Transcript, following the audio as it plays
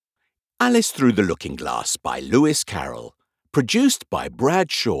Alice Through the Looking Glass by Lewis Carroll, produced by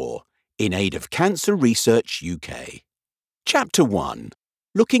Brad Shaw, in aid of Cancer Research UK. Chapter 1.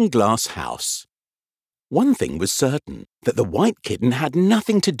 Looking Glass House. One thing was certain, that the white kitten had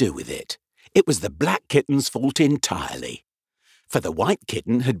nothing to do with it. It was the black kitten's fault entirely. For the white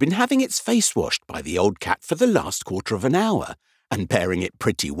kitten had been having its face washed by the old cat for the last quarter of an hour, and bearing it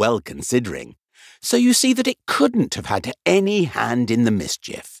pretty well considering. So you see that it couldn't have had any hand in the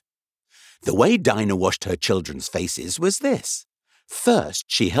mischief. The way Dinah washed her children's faces was this. First,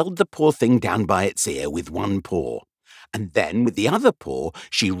 she held the poor thing down by its ear with one paw, and then with the other paw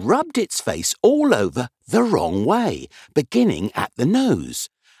she rubbed its face all over the wrong way, beginning at the nose.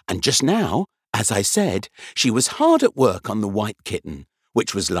 And just now, as I said, she was hard at work on the white kitten,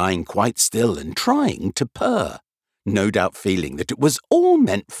 which was lying quite still and trying to purr, no doubt feeling that it was all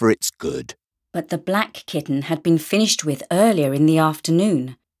meant for its good. But the black kitten had been finished with earlier in the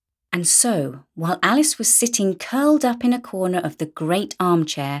afternoon. And so, while Alice was sitting curled up in a corner of the great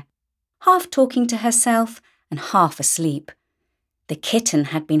armchair, half talking to herself and half asleep, the kitten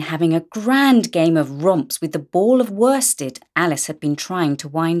had been having a grand game of romps with the ball of worsted Alice had been trying to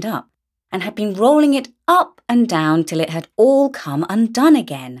wind up, and had been rolling it up and down till it had all come undone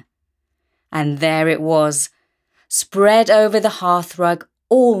again. And there it was, spread over the hearthrug,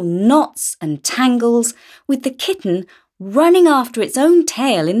 all knots and tangles, with the kitten running after its own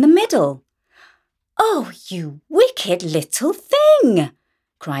tail in the middle. "Oh, you wicked little thing!"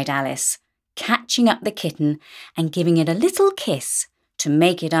 cried Alice, catching up the kitten and giving it a little kiss to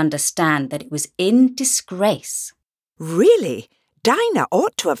make it understand that it was in disgrace. "Really? Dinah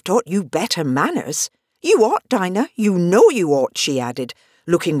ought to have taught you better manners. You ought, Dinah, you know you ought," she added,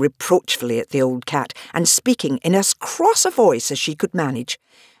 looking reproachfully at the old cat and speaking in as cross a voice as she could manage.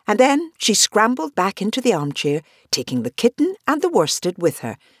 And then she scrambled back into the armchair, taking the kitten and the worsted with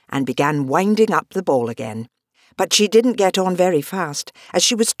her, and began winding up the ball again. But she didn't get on very fast, as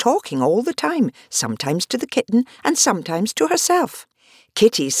she was talking all the time, sometimes to the kitten and sometimes to herself.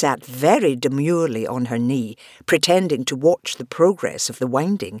 Kitty sat very demurely on her knee, pretending to watch the progress of the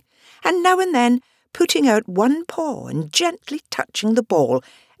winding, and now and then putting out one paw and gently touching the ball,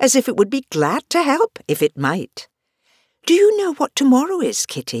 as if it would be glad to help if it might. "Do you know what tomorrow is,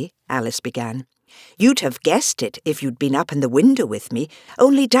 Kitty?" Alice began. "You'd have guessed it if you'd been up in the window with me,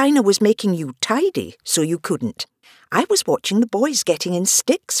 only Dinah was making you tidy, so you couldn't. I was watching the boys getting in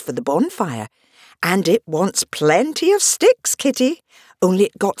sticks for the bonfire, and it wants plenty of sticks, Kitty, only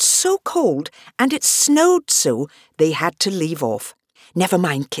it got so cold and it snowed so they had to leave off. Never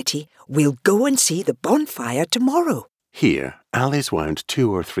mind, Kitty, we'll go and see the bonfire tomorrow." Here, Alice wound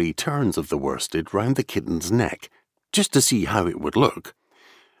 2 or 3 turns of the worsted round the kitten's neck, just to see how it would look.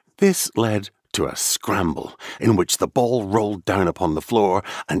 This led to a scramble, in which the ball rolled down upon the floor,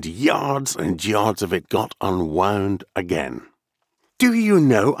 and yards of it got unwound again. "Do you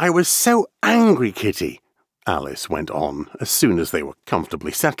know, I was so angry, Kitty," Alice went on, as soon as they were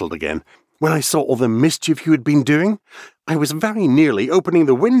comfortably settled again, "when I saw all the mischief you had been doing. I was very nearly opening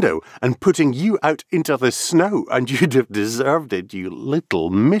the window and putting you out into the snow, and you'd have deserved it, you little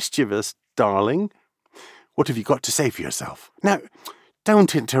mischievous darling. What have you got to say for yourself? Now,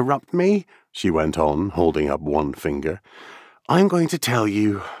 don't interrupt me," she went on, holding up one finger. "I'm going to tell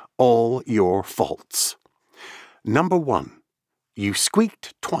you all your faults. Number 1, you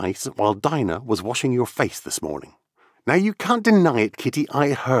squeaked twice while Dinah was washing your face this morning. Now, you can't deny it, Kitty, I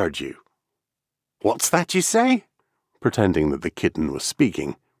heard you." "What's that you say?" pretending that the kitten was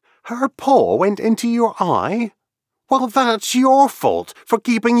speaking. "Her paw went into your eye? Well, that's your fault for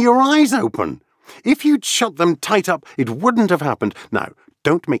keeping your eyes open. If you'd shut them tight up, it wouldn't have happened. Now,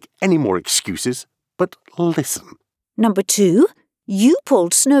 don't make any more excuses, but listen." Number 2, you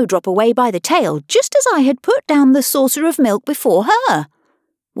pulled Snowdrop away by the tail just as I had put down the saucer of milk before her.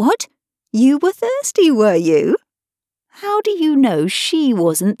 What? You were thirsty, were you? How do you know she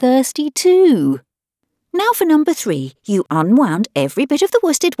wasn't thirsty too? Now for number 3, you unwound every bit of the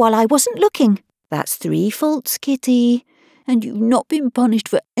worsted while I wasn't looking. That's 3 faults, Kitty, and you've not been punished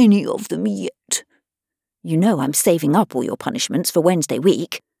for any of them yet. You know I'm saving up all your punishments for Wednesday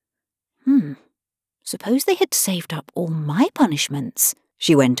week. Suppose they had saved up all my punishments,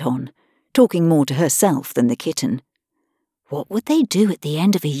 she went on, talking more to herself than the kitten. What would they do at the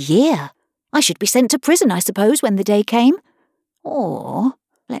end of a year? I should be sent to prison, I suppose, when the day came. Or,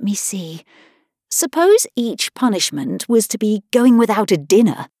 let me see, suppose each punishment was to be going without a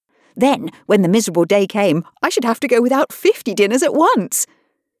dinner. Then, when the miserable day came, I should have to go without 50 dinners at once.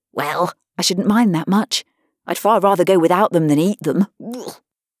 Well, I shouldn't mind that much. I'd far rather go without them than eat them.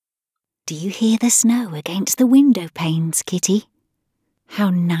 Do you hear the snow against the window panes, Kitty? How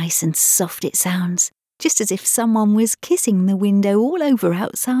nice and soft it sounds, just as if someone was kissing the window all over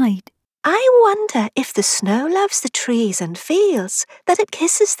outside. I wonder if the snow loves the trees and fields, that it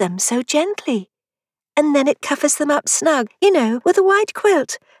kisses them so gently. And then it covers them up snug, with a white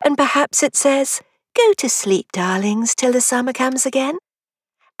quilt, and perhaps it says, "Go to sleep, darlings, till the summer comes again."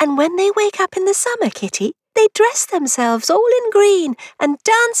 And when they wake up in the summer, Kitty, they dress themselves all in green and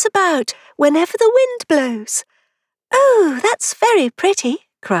dance about whenever the wind blows. "Oh, that's very pretty,"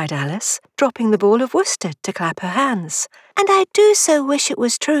 cried Alice, dropping the ball of worsted to clap her hands. "And I do so wish it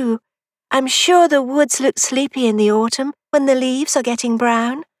was true. I'm sure the woods look sleepy in the autumn when the leaves are getting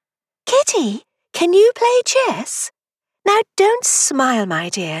brown. Kitty, can you play chess? Now don't smile, my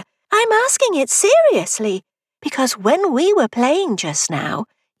dear. I'm asking it seriously, because when we were playing just now,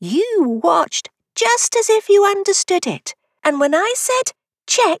 you watched just as if you understood it. And when I said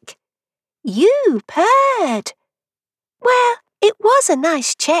check, you purred. Well, it was a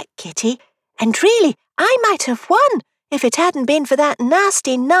nice check, Kitty, and really I might have won if it hadn't been for that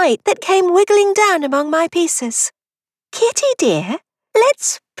nasty knight that came wiggling down among my pieces. Kitty dear,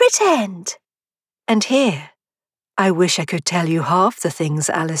 let's pretend." And here, I wish I could tell you half the things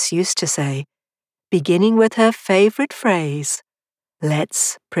Alice used to say, beginning with her favourite phrase,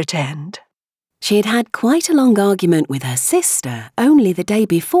 "Let's pretend." She had had quite a long argument with her sister only the day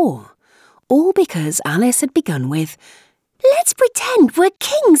before, all because Alice had begun with, "Let's pretend we're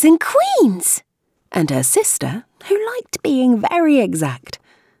kings and queens." And her sister, who liked being very exact,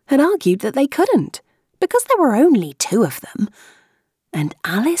 had argued that they couldn't, because there were only two of them. And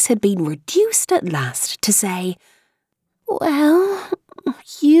Alice had been reduced at last to say, "Well,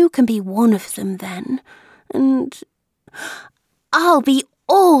 you can be one of them then, and I'll be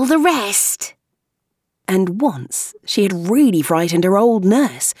all the rest." And once she had really frightened her old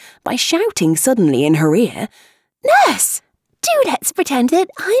nurse by shouting suddenly in her ear, "Nurse, do let's pretend that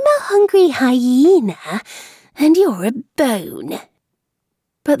I'm a hungry hyena and you're a bone."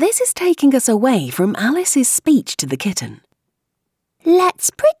 But this is taking us away from Alice's speech to the kitten. "Let's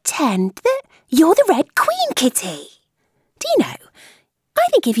pretend that you're the Red Queen, Kitty. Do you know, I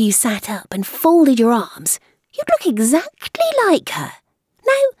think if you sat up and folded your arms, you'd look exactly like her.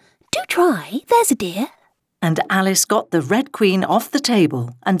 Now, do try, there's a dear." And Alice got the Red Queen off the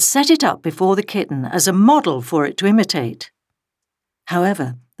table and set it up before the kitten as a model for it to imitate.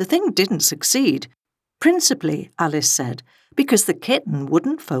 However, the thing didn't succeed, principally, Alice said, because the kitten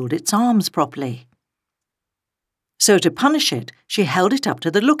wouldn't fold its arms properly. So to punish it, she held it up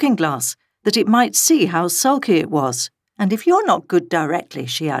to the looking-glass, that it might see how sulky it was. "And if you're not good directly,"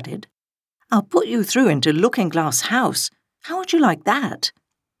 she added, "I'll put you through into Looking-Glass House. How would you like that?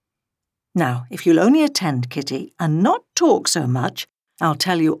 Now, if you'll only attend, Kitty, and not talk so much, I'll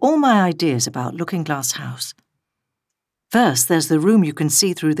tell you all my ideas about Looking-Glass House. First, there's the room you can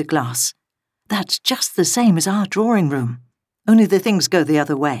see through the glass. That's just the same as our drawing room, only the things go the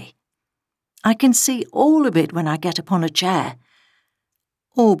other way. I can see all of it when I get upon a chair.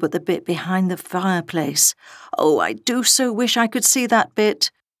 All but the bit behind the fireplace. Oh, I do so wish I could see that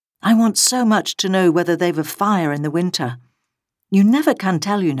bit. I want so much to know whether they've a fire in the winter. You never can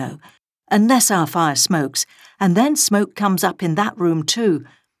tell, you know, unless our fire smokes, and then smoke comes up in that room too.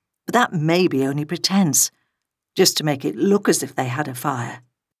 But that may be only pretence, just to make it look as if they had a fire."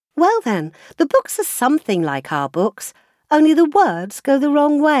 "Well then, the books are something like our books, only the words go the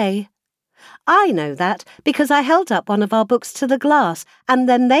wrong way. I know that because I held up one of our books to the glass, and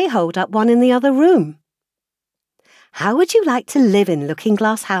then they hold up one in the other room. How would you like to live in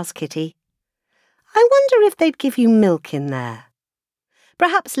Looking-Glass House, Kitty? I wonder if they'd give you milk in there.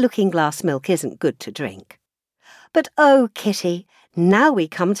 Perhaps looking-glass milk isn't good to drink. But oh, Kitty, now we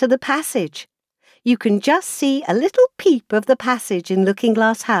come to the passage. You can just see a little peep of the passage in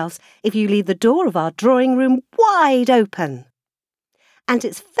Looking-Glass House if you leave the door of our drawing room wide open. And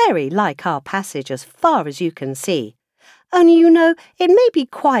it's very like our passage as far as you can see, only you know it may be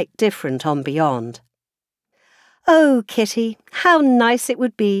quite different on beyond. Oh, Kitty, how nice it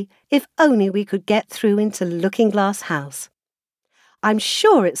would be if only we could get through into Looking-Glass House. I'm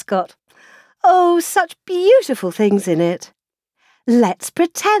sure it's got, such beautiful things in it. Let's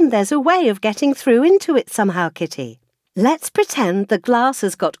pretend there's a way of getting through into it somehow, Kitty. Let's pretend the glass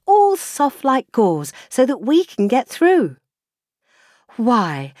has got all soft like gauze so that we can get through.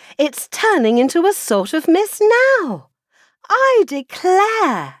 Why, it's turning into a sort of mist now. I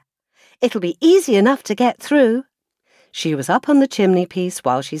declare. It'll be easy enough to get through." She was up on the chimney-piece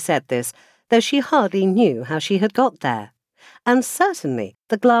while she said this, though she hardly knew how she had got there. And certainly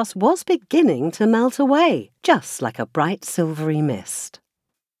the glass was beginning to melt away, just like a bright silvery mist.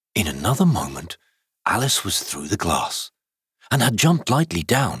 In another moment, Alice was through the glass, and had jumped lightly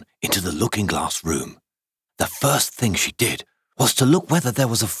down into the looking-glass room. The first thing she did was to look whether there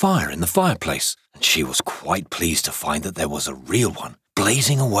was a fire in the fireplace, and she was quite pleased to find that there was a real one,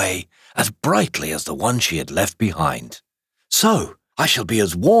 blazing away as brightly as the one she had left behind. "So, I shall be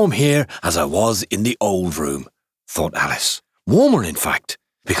as warm here as I was in the old room," thought Alice. "Warmer, in fact,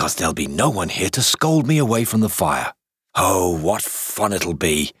 because there'll be no one here to scold me away from the fire. Oh, what fun it'll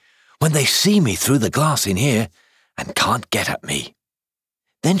be when they see me through the glass in here and can't get at me."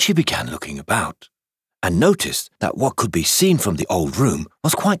 Then she began looking about, and noticed that what could be seen from the old room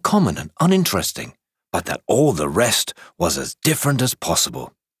was quite common and uninteresting, but that all the rest was as different as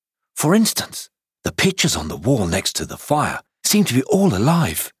possible. For instance, the pictures on the wall next to the fire seemed to be all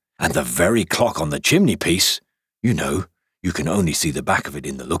alive, and the very clock on the chimney-piece, you know, you can only see the back of it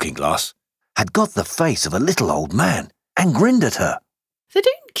in the looking-glass, had got the face of a little old man and grinned at her. "They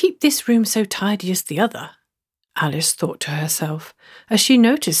don't keep this room so tidy as the other," Alice thought to herself, as she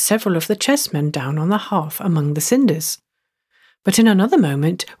noticed several of the chessmen down on the hearth among the cinders. But in another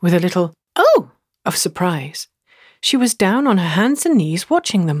moment, with a little "oh" of surprise, she was down on her hands and knees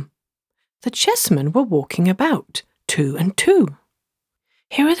watching them. The chessmen were walking about, 2 and 2.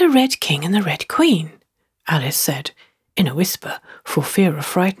 "Here are the Red King and the Red Queen," Alice said, in a whisper, for fear of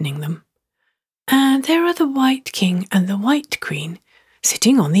frightening them. "And there are the White King and the White Queen,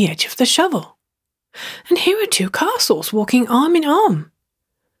 sitting on the edge of the shovel. And here are 2 castles walking arm in arm.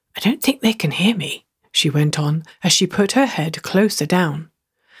 I don't think they can hear me," she went on, as she put her head closer down.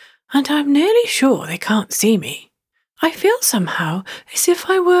 "And I'm nearly sure they can't see me. I feel somehow as if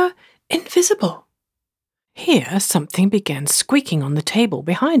I were invisible." Here something began squeaking on the table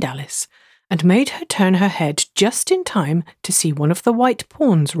behind Alice, and made her turn her head just in time to see one of the white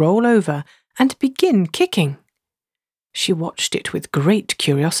pawns roll over and begin kicking. She watched it with great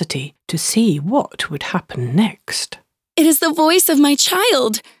curiosity to see what would happen next. "It is the voice of my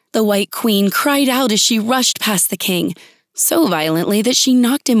child," the White Queen cried out as she rushed past the king, so violently that she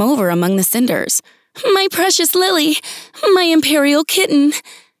knocked him over among the cinders. "My precious Lily, my imperial kitten,"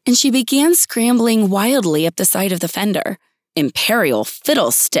 and she began scrambling wildly up the side of the fender. "Imperial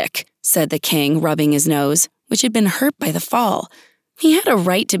fiddlestick," said the king, rubbing his nose, which had been hurt by the fall. He had a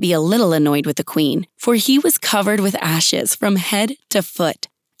right to be a little annoyed with the queen, for he was covered with ashes from head to foot.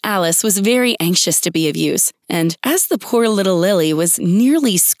 Alice was very anxious to be of use, and as the poor little Lily was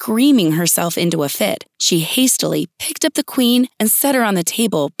nearly screaming herself into a fit, she hastily picked up the queen and set her on the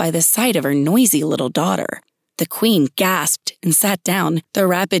table by the side of her noisy little daughter. The queen gasped and sat down. The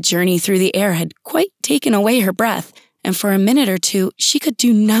rapid journey through the air had quite taken away her breath, and for a minute or two she could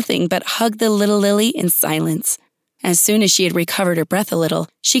do nothing but hug the little Lily in silence. As soon as she had recovered her breath a little,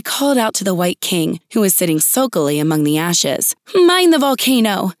 she called out to the White King, who was sitting sulkily among the ashes, "Mind the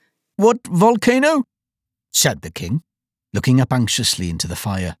volcano!" "What volcano?" said the king, looking up anxiously into the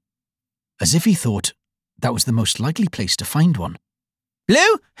fire, as if he thought that was the most likely place to find one.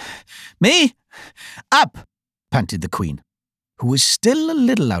 "Blue? Me? Up!" panted the queen, who was still a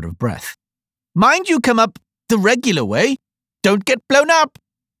little out of breath. "Mind you come up the regular way. Don't get blown up."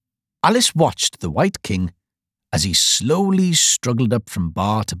 Alice watched the White King as he slowly struggled up from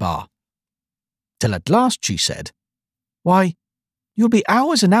bar to bar, till at last she said, "Why, you'll be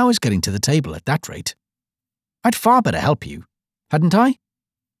hours and hours getting to the table at that rate. I'd far better help you, hadn't I?"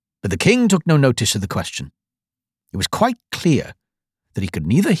 But the king took no notice of the question. It was quite clear that he could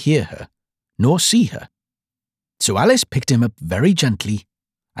neither hear her nor see her. So Alice picked him up very gently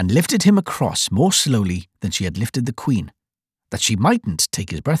and lifted him across more slowly than she had lifted the queen, that she mightn't take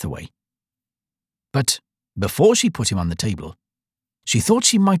his breath away. But before she put him on the table, she thought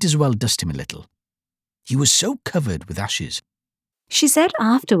she might as well dust him a little. He was so covered with ashes. She said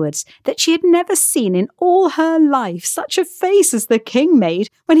afterwards that she had never seen in all her life such a face as the king made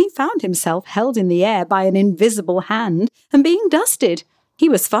when he found himself held in the air by an invisible hand and being dusted. He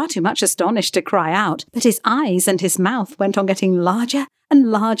was far too much astonished to cry out, but his eyes and his mouth went on getting larger and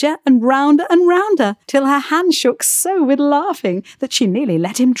larger and rounder, till her hand shook so with laughing that she nearly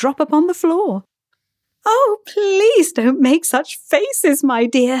let him drop upon the floor. "Oh, please don't make such faces, my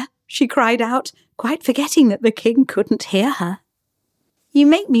dear," she cried out, quite forgetting that the king couldn't hear her. "You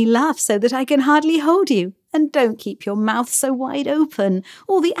make me laugh so that I can hardly hold you, and don't keep your mouth so wide open.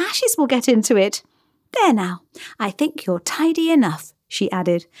 All the ashes will get into it. There now, I think you're tidy enough," she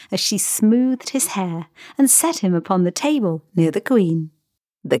added, as she smoothed his hair and set him upon the table near the queen.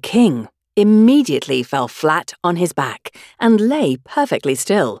 The king immediately fell flat on his back and lay perfectly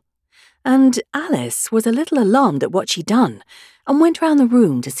still. And Alice was a little alarmed at what she'd done and went round the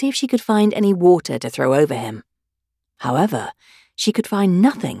room to see if she could find any water to throw over him. However, she could find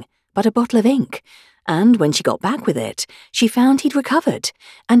nothing but a bottle of ink And when she got back with it, she found he'd recovered,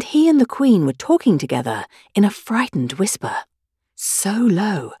 and he and the Queen were talking together in a frightened whisper, so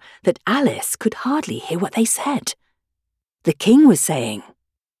low that Alice could hardly hear what they said. The King was saying,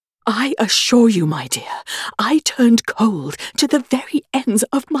 "I assure you, my dear, I turned cold to the very ends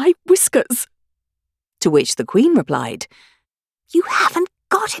of my whiskers." To which the Queen replied, "You haven't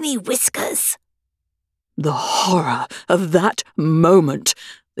got any whiskers." "The horror of that moment,"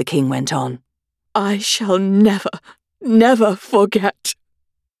 the King went on, "I shall never forget."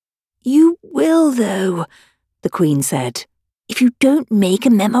 "You will, though," the Queen said, "if you don't make a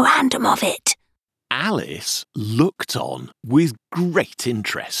memorandum of it." Alice looked on with great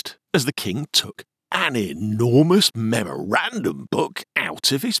interest as the King took an enormous memorandum book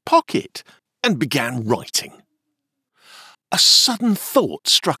out of his pocket and began writing. A sudden thought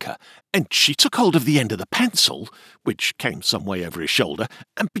struck her, and she took hold of the end of the pencil, which came some way over his shoulder,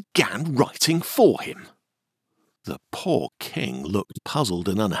 and began writing for him. The poor King looked puzzled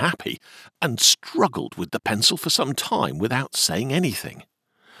and unhappy, and struggled with the pencil for some time without saying anything.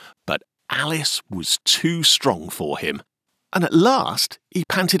 But Alice was too strong for him, and at last he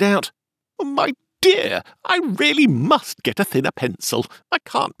panted out, "My dear, I really must get a thinner pencil. I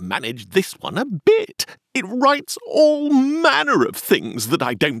can't manage this one a bit. It writes all manner of things that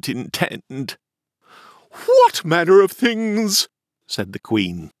I don't intend." "What manner of things?" said the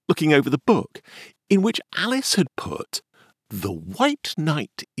Queen, looking over the book, in which Alice had put, "The White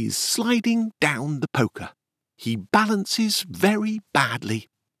Knight is sliding down the poker. He balances very badly."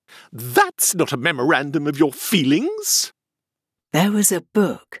 "That's not a memorandum of your feelings." There was a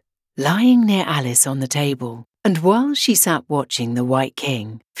book lying near Alice on the table, and while she sat watching the White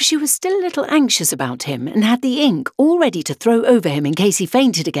King, for she was still a little anxious about him and had the ink all ready to throw over him in case he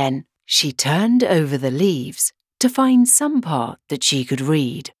fainted again, she turned over the leaves to find some part that she could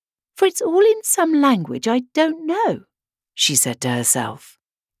read. "For it's all in some language I don't know," she said to herself.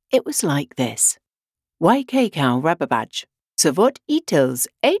 It was like this. Waikekau Rababaj, Savot Etels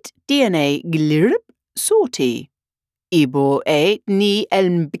 8 DNA Glirp Sorti. Ibo 8 Ni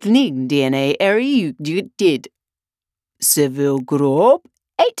Elmbknig DNA Eri did. Sevil Grob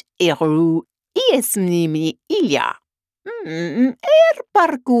 8 Eru Iesnimi Ilya.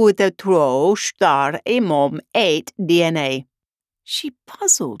 Parku the Tro Star Emom 8 DNA. She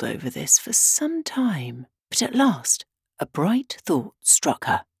puzzled over this for some time, but at last a bright thought struck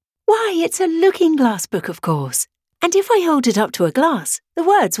her. "Why, it's a looking-glass book, of course. And if I hold it up to a glass, the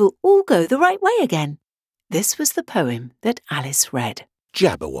words will all go the right way again." This was the poem that Alice read.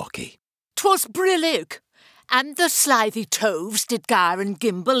 Jabberwocky. "'Twas brillig, and the slithy toves did gyre and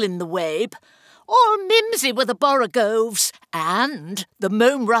gimble in the wabe. All mimsy were the borogoves, and the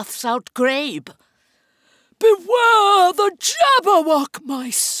moanruths outgrabe. Beware the Jabberwock, my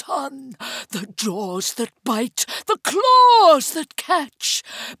son, the jaws that bite, the claws that catch.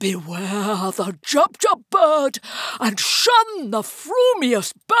 Beware the Jub-Jub bird, and shun the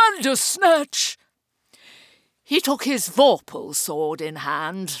frumious Bandersnatch." He took his vorpal sword in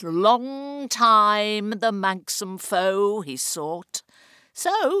hand, long time the manxome foe he sought.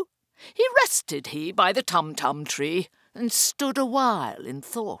 So he rested by the tum-tum tree, and stood a while in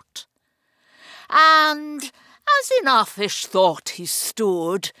thought. And as in uffish thought he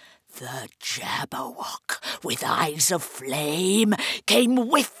stood, the Jabberwock, with eyes of flame, came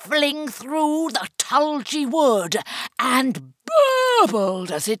whiffling through the tulgey wood, and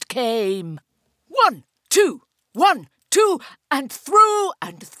burbled as it came. 1, 2, 1, 2, and through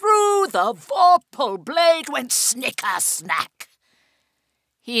the vorpal blade went snicker-snack.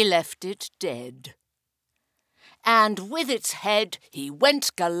 He left it dead, and with its head he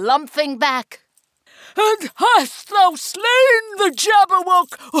went galumphing back. "And hast thou slain the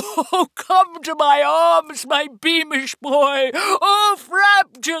Jabberwock? Oh, come to my arms, my beamish boy! Oh,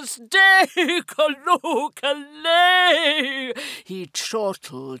 frabjous day, callooh, callay!" he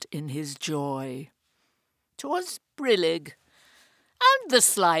chortled in his joy. 'Twas brillig, and the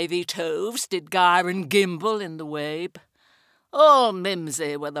slithy toves did gyre and gimble in the wabe. All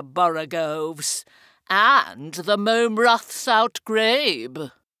mimsy were the borogoves, and the moanruths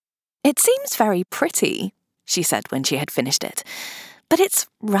outgrabe. "It seems very pretty," she said when she had finished it, "but it's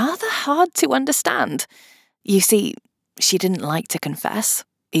rather hard to understand. You see, she didn't like to confess,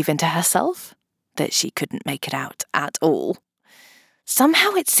 even to herself, that she couldn't make it out at all.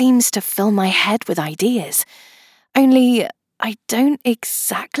 Somehow it seems to fill my head with ideas, only I don't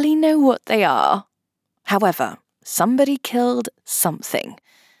exactly know what they are. However, somebody killed something.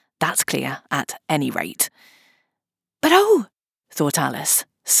 That's clear at any rate." "But oh," thought Alice,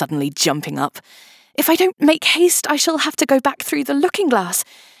 suddenly jumping up, "if I don't make haste, I shall have to go back through the looking-glass.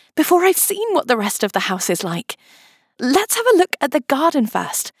 before I've seen what the rest of the house is like. Let's have a look at the garden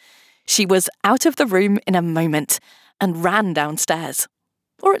first. She was out of the room in a moment and ran downstairs.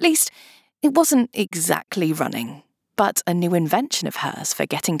 Or at least, it wasn't exactly running, but a new invention of hers for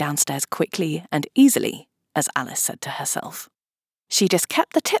getting downstairs quickly and easily, as Alice said to herself. She just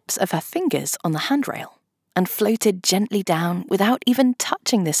kept the tips of her fingers on the handrail and floated gently down without even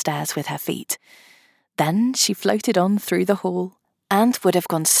touching the stairs with her feet. Then she floated on through the hall and would have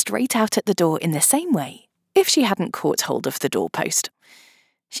gone straight out at the door in the same way if she hadn't caught hold of the doorpost.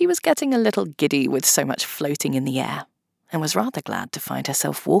 She was getting a little giddy with so much floating in the air and was rather glad to find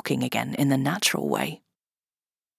herself walking again in the natural way.